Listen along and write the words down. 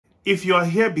If you're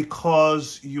here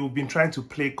because you've been trying to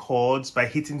play chords by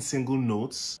hitting single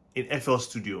notes in FL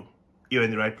Studio, you're in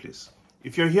the right place.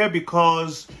 If you're here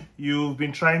because you've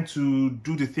been trying to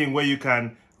do the thing where you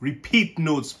can repeat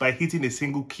notes by hitting a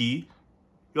single key,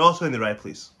 you're also in the right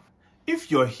place. If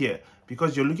you're here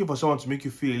because you're looking for someone to make you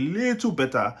feel a little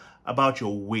better about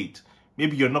your weight,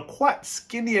 maybe you're not quite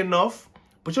skinny enough,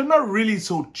 but you're not really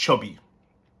so chubby,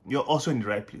 you're also in the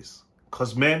right place.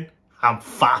 Because men, I'm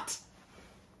fat.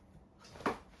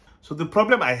 So the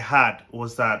problem I had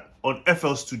was that on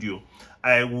FL Studio,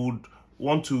 I would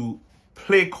want to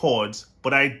play chords,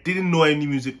 but I didn't know any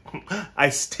music. I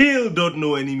still don't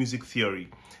know any music theory.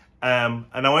 And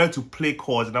I wanted to play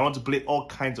chords, and I want to play all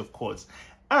kinds of chords.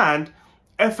 And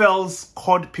FL's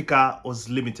chord picker was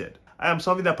limited. I am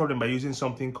solving that problem by using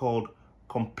something called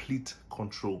Komplete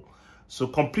Kontrol. So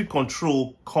Komplete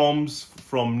Kontrol comes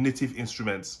from Native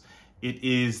Instruments. It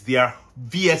is their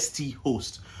VST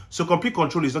host. So Komplete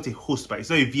Kontrol is not a host, but it's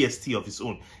not a VST of its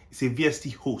own. It's a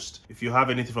VST host. If you have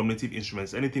anything from Native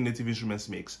Instruments, anything Native Instruments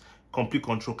makes, Komplete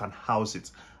Kontrol can house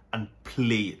it and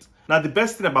play it. Now, the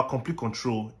best thing about Komplete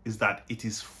Kontrol is that it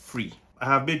is free. I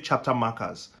have made chapter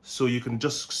markers, so you can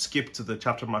just skip to the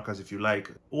chapter markers if you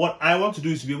like. What I want to do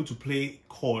is to be able to play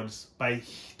chords by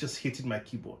just hitting my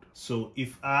keyboard. So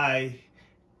if I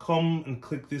come and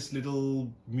click this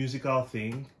little musical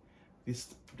thing,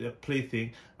 this play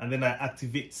thing, and then I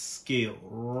activate scale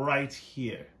right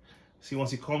here. See,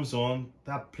 once it comes on,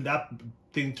 that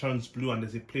thing turns blue and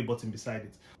there's a play button beside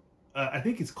it. I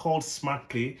think it's called Smart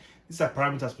Play. These are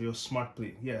parameters for your Smart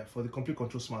Play. Yeah, for the Komplete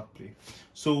Kontrol Smart Play.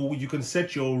 So you can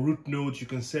set your root notes, you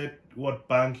can set what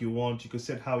bank you want, you can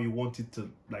set how you want it to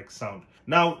like sound.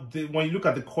 Now, when you look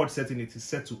at the chord setting, it is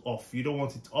set to off. You don't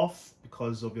want it off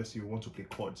because obviously you want to play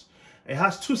chords. It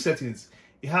has two settings.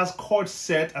 It has chord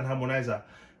set and harmonizer.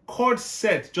 Chord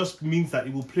set just means that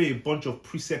it will play a bunch of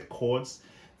preset chords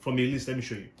from a list. Let me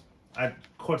show you. At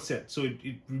chord set, so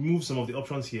it removes some of the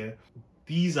options here.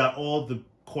 These are all the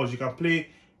chords. You can play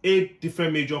 8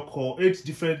 different major chord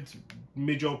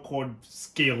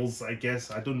scales, I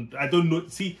guess. I don't know.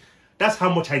 See, that's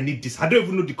how much I need this. I don't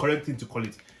even know the correct thing to call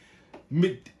it.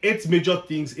 8 major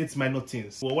things, 8 minor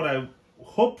things. Well, what I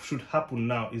hope should happen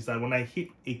now is that when I hit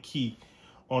a key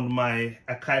on my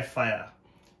Akai Fire,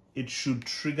 it should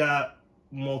trigger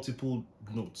multiple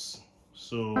notes.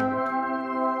 So,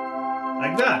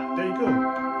 like that. There you go.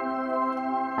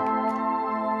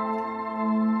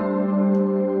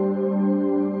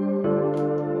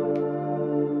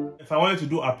 If I wanted to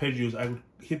do arpeggios, I would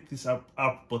hit this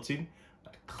arp button,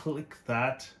 I'd click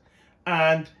that,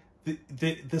 and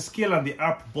the scale and the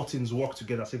arp buttons work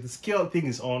together. So if the scale thing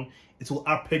is on, it will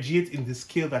arpeggiate in the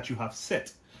scale that you have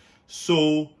set.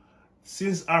 So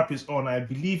since arp is on, I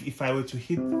believe if I were to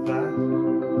hit that,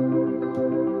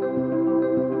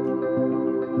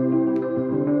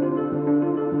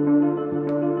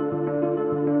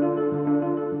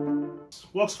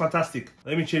 works fantastic.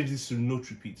 Let me change this to note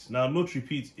repeat. Now, note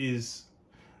repeat is,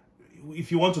 if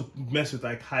you want to mess with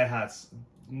like hi-hats,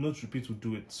 note repeat will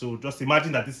do it. So just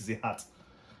imagine that this is a hat.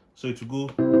 So it will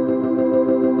go,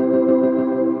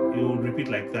 it will repeat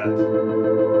like that.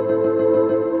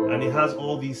 And it has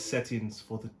all these settings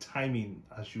for the timing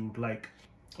as you would like.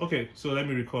 Okay, so let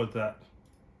me record that.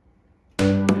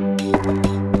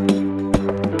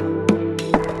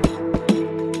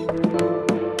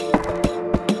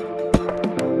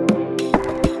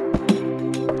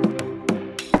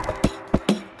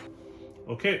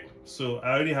 Okay, so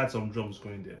I already had some drums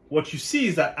going there. What you see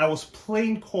is that I was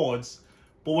playing chords,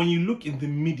 but when you look in the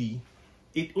MIDI,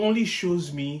 it only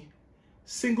shows me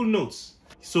single notes.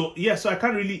 So yeah, so I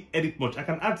can't really edit much. I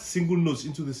can add single notes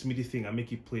into this MIDI thing and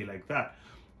make it play like that.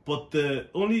 But the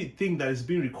only thing that is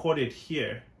being recorded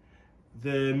here,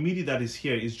 the MIDI that is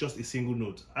here, is just a single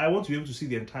note. I want to be able to see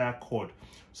the entire chord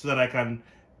so that I can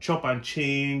chop and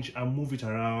change and move it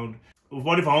around.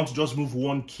 What if I want to just move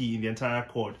one key in the entire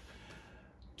chord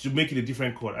to make it a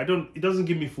different chord? It doesn't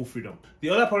give me full freedom. The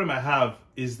other problem I have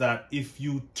is that if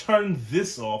you turn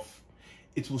this off,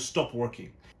 it will stop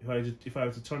working. If I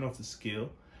were to turn off the scale,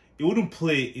 it wouldn't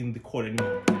play in the chord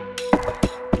anymore.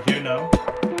 You hear now?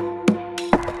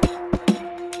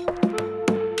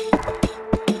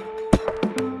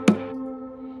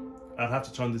 I'll have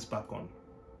to turn this back on.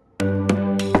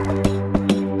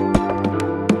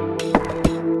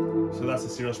 So that's a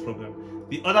serious problem.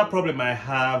 The other problem I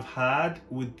have had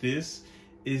with this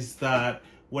is that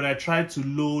when I try to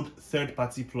load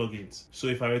third-party plugins, so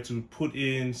if I were to put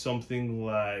in something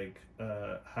like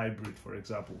Hybrid, for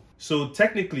example, so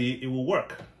technically it will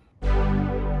work.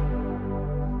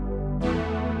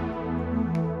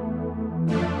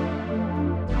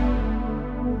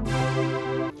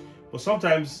 But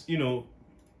sometimes, you know,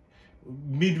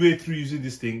 midway through using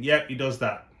this thing, yeah, it does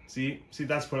that. See,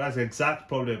 that's the exact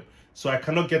problem. So I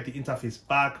cannot get the interface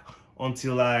back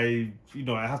until I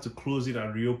have to close it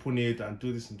and reopen it and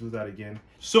do this and do that again.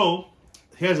 So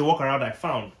here's a workaround I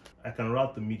found. I can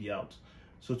route the MIDI out.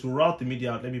 So to route the MIDI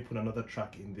out, let me put another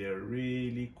track in there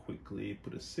really quickly.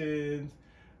 Put a synth.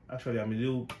 Actually, I'm a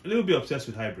little bit obsessed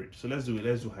with hybrid. So let's do it.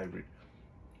 Let's do hybrid.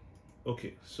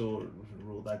 Okay, so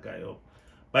roll that guy up.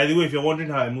 By the way, if you're wondering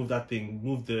how I move that thing,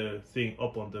 move the thing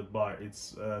up on the bar.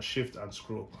 It's shift and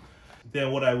scroll.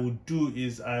 Then what I will do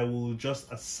is I will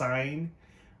just assign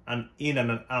an in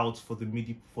and an out for the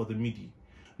MIDI.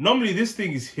 Normally this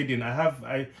thing is hidden.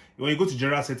 When you go to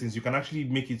general settings, you can actually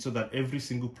make it so that every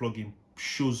single plugin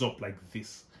shows up like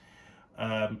this.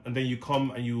 And then you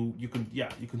come and you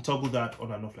can toggle that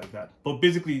on and off like that. But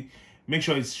basically, make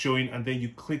sure it's showing, and then you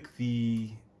click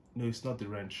no, it's not the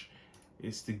wrench,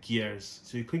 it's the gears.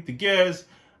 So you click the gears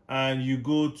and you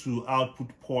go to output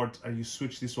port and you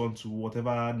switch this one to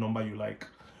whatever number you like.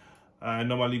 I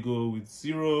normally go with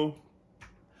 0.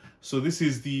 So this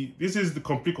is the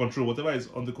complete control. Whatever is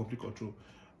on the complete control,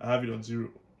 I have it on 0.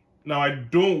 Now I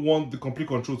don't want the complete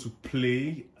control to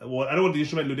play. Well, I don't want the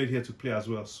instrument loaded here to play as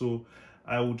well. So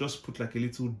I will just put like a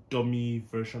little dummy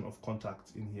version of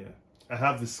Contact in here. I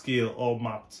have the scale all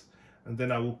mapped, and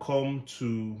then I will come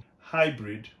to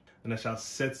hybrid and I shall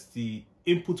set the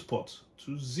input port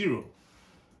to 0.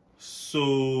 So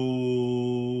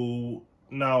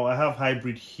now I have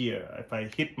hybrid here. If I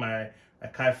hit my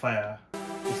Akai Fire,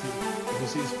 you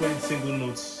see it's playing single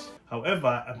notes.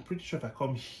 However, I'm pretty sure if I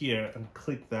come here and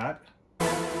click that,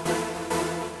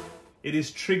 it is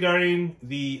triggering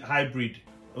the hybrid.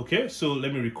 Okay, so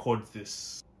let me record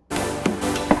this.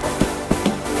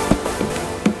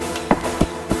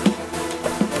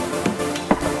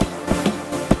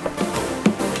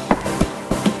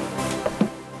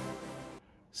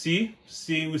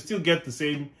 See, we still get the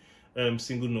same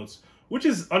single notes, which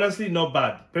is honestly not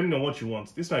bad, depending on what you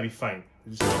want. This might be fine.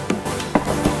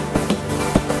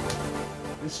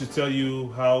 This should tell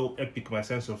you how epic my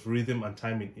sense of rhythm and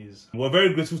timing is. We're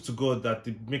very grateful to God that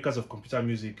the makers of computer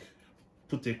music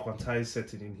put a quantized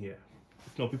setting in here.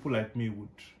 If not, people like me would.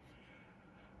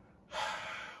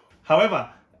 However,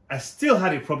 I still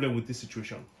had a problem with this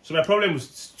situation. So my problem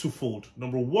was twofold.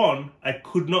 Number one, I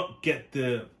could not get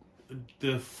the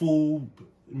full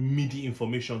MIDI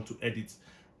information to edit.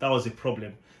 That was a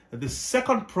problem. The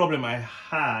second problem I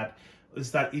had is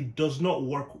that it does not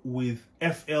work with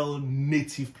FL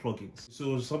native plugins.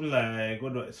 So something like,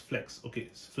 what is Flex? Okay,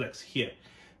 it's Flex here.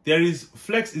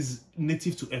 Flex is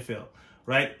native to FL,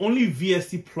 right? Only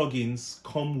VST plugins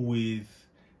come with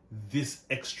this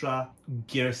extra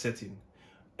gear setting.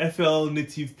 FL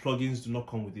native plugins do not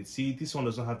come with it. See, this one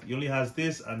does not have, it only has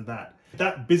this and that.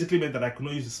 That basically meant that I could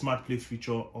not use the Smart Play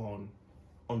feature on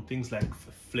things like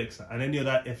Flex and any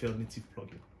other FL native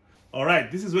plugin. All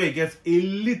right, this is where it gets a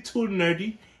little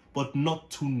nerdy, but not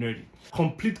too nerdy.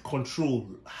 Komplete Kontrol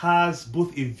has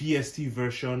both a VST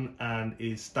version and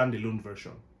a standalone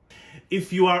version.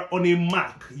 If you are on a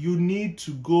Mac, you need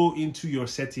to go into your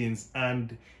settings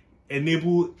and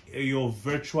enable your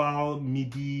virtual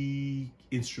MIDI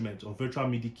instrument or virtual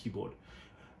MIDI keyboard.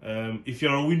 If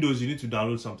you're on Windows, you need to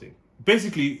download something.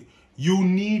 Basically, you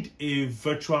need a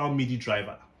virtual MIDI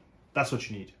driver. That's what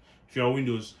you need. If you're on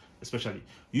Windows, especially,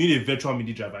 you need a virtual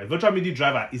MIDI driver. A virtual MIDI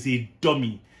driver is a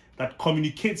dummy that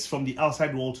communicates from the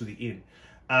outside world to the in,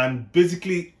 and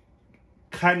basically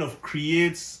kind of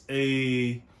creates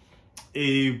a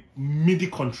MIDI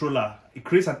controller. It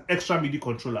creates an extra MIDI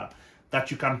controller that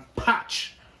you can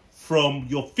patch from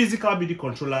your physical MIDI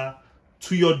controller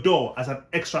to your DAW as an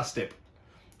extra step.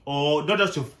 Or not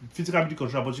just your physical MIDI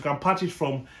controller, but you can patch it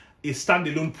from a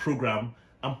standalone program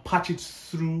and patch it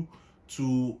through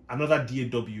to another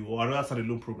DAW or another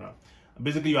standalone program. And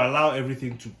basically, you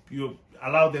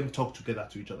allow them talk together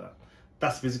to each other.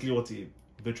 That's basically what a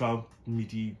virtual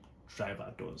MIDI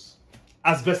driver does,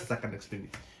 as best as I can explain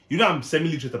it. You know, I'm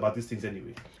semi-literate about these things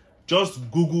anyway. Just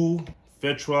Google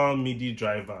virtual MIDI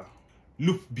driver,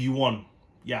 loop B1.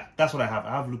 Yeah, that's what I have.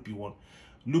 I have loop B1.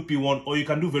 Loop B1, or you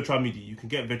can do virtual MIDI. You can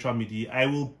get virtual MIDI.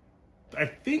 I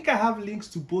think I have links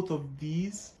to both of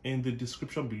these in the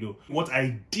description below. What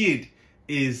I did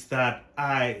is that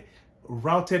I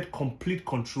routed Komplete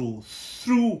Kontrol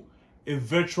through a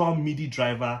virtual MIDI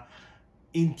driver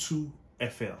into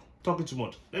FL. Talking too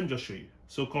much. Let me just show you.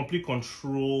 So Komplete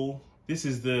Kontrol, this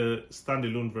is the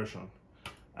standalone version.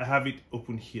 I have it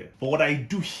open here. But what I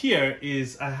do here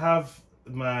is I have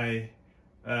my,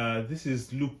 this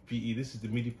is loop PE, this is the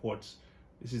MIDI ports.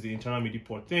 This is the internal MIDI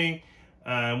port thing.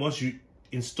 And once you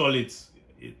install it,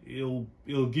 it'll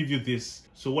give you this.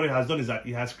 So what it has done is that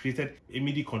it has created a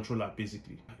MIDI controller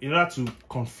basically. In order to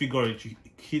configure it, you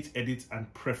hit edit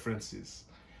and preferences,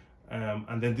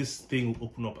 and then this thing will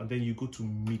open up, and then you go to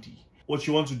MIDI. What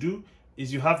you want to do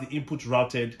is you have the input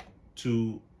routed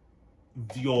to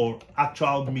your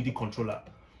actual MIDI controller.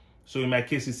 So in my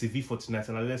case, it's a V49,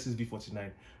 and unless it's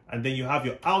V49, and then you have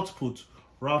your output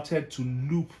routed to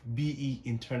loop BE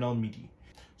internal MIDI.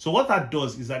 So what that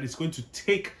does is that it's going to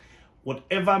take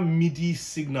whatever MIDI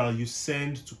signal you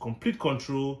send to Komplete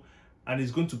Kontrol, and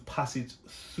it's going to pass it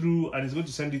through, and it's going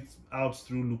to send it out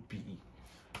through loop BE.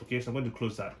 Okay, so I'm going to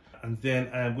close that, and then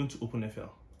I am going to open FL.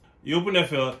 You open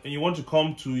FL and you want to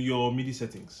come to your MIDI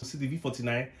settings. See the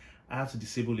V49, I have to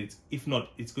disable it. If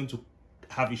not, it's going to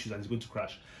have issues and it's going to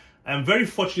crash. I'm very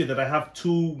fortunate that I have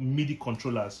 2 MIDI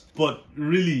controllers, but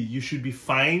really you should be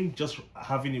fine just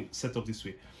having it set up this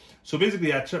way. So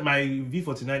basically my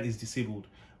V49 is disabled,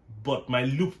 but my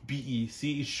loop BE,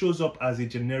 see, it shows up as a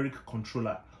generic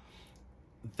controller.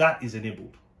 That is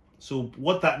enabled. So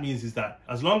what that means is that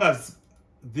as long as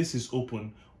this is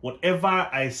open, whatever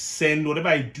I send, whatever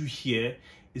I do here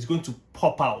is going to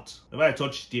pop out. Whatever I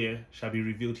touch there shall be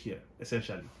revealed here,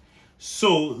 essentially.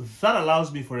 So that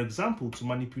allows me, for example, to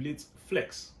manipulate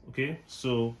flex. Okay,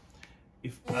 so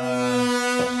if you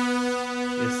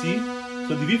see,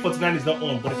 so the V49 is not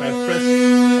on, but if I press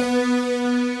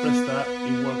that,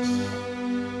 it works.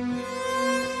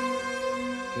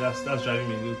 That's driving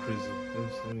me a little crazy.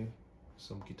 Let me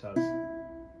some guitars.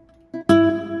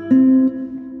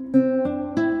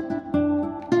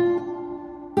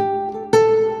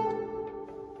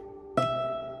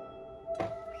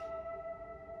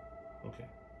 Okay,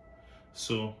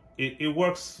 so it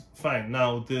works fine.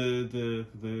 Now the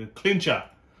clincher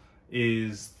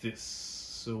is this.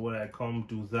 So when I come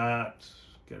do that,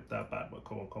 get that bad, but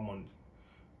come on,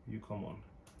 you come on,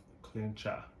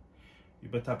 clincher. You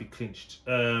better be clinched.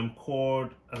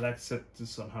 Chord, I like to set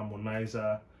this on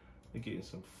harmonizer. Again,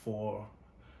 some 4,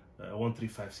 1, 3,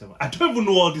 5, 7. I don't even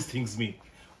know what all these things mean.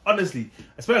 Honestly,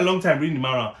 I spent a long time reading them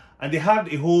around, and they had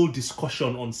a whole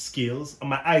discussion on scales, and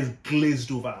my eyes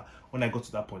glazed over when I got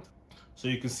to that point. So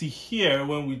you can see here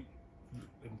when we,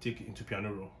 let me take it into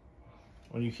piano roll.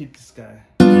 When you hit this guy,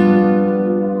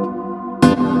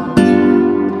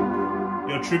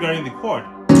 you're triggering the chord.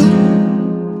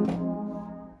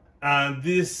 And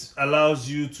this allows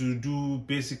you to do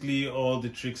basically all the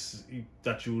tricks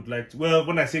that you would like to. Well,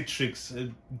 when I say tricks,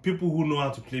 people who know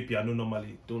how to play piano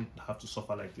normally don't have to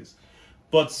suffer like this.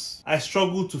 But I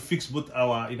struggle to fix both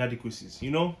our inadequacies,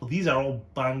 you know? These are all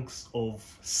banks of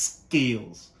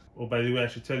scales. Oh, by the way, I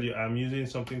should tell you, I'm using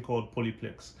something called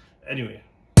polyplex. Anyway.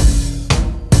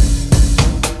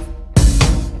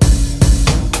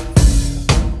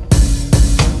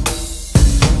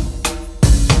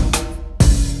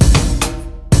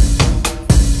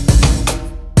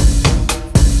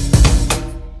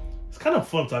 Kind of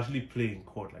fun to actually play in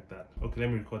chord like that. Okay,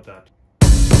 let me record that.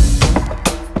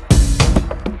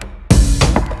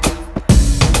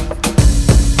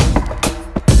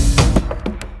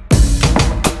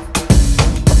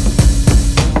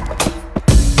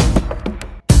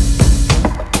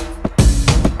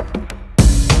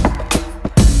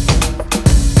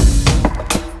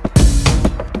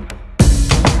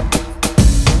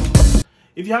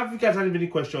 If you guys have any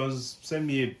questions,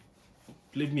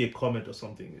 leave me a comment or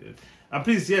something. And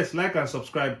please, yes, like and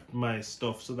subscribe my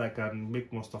stuff so that I can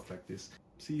make more stuff like this.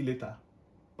 See you later.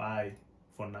 Bye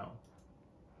for now.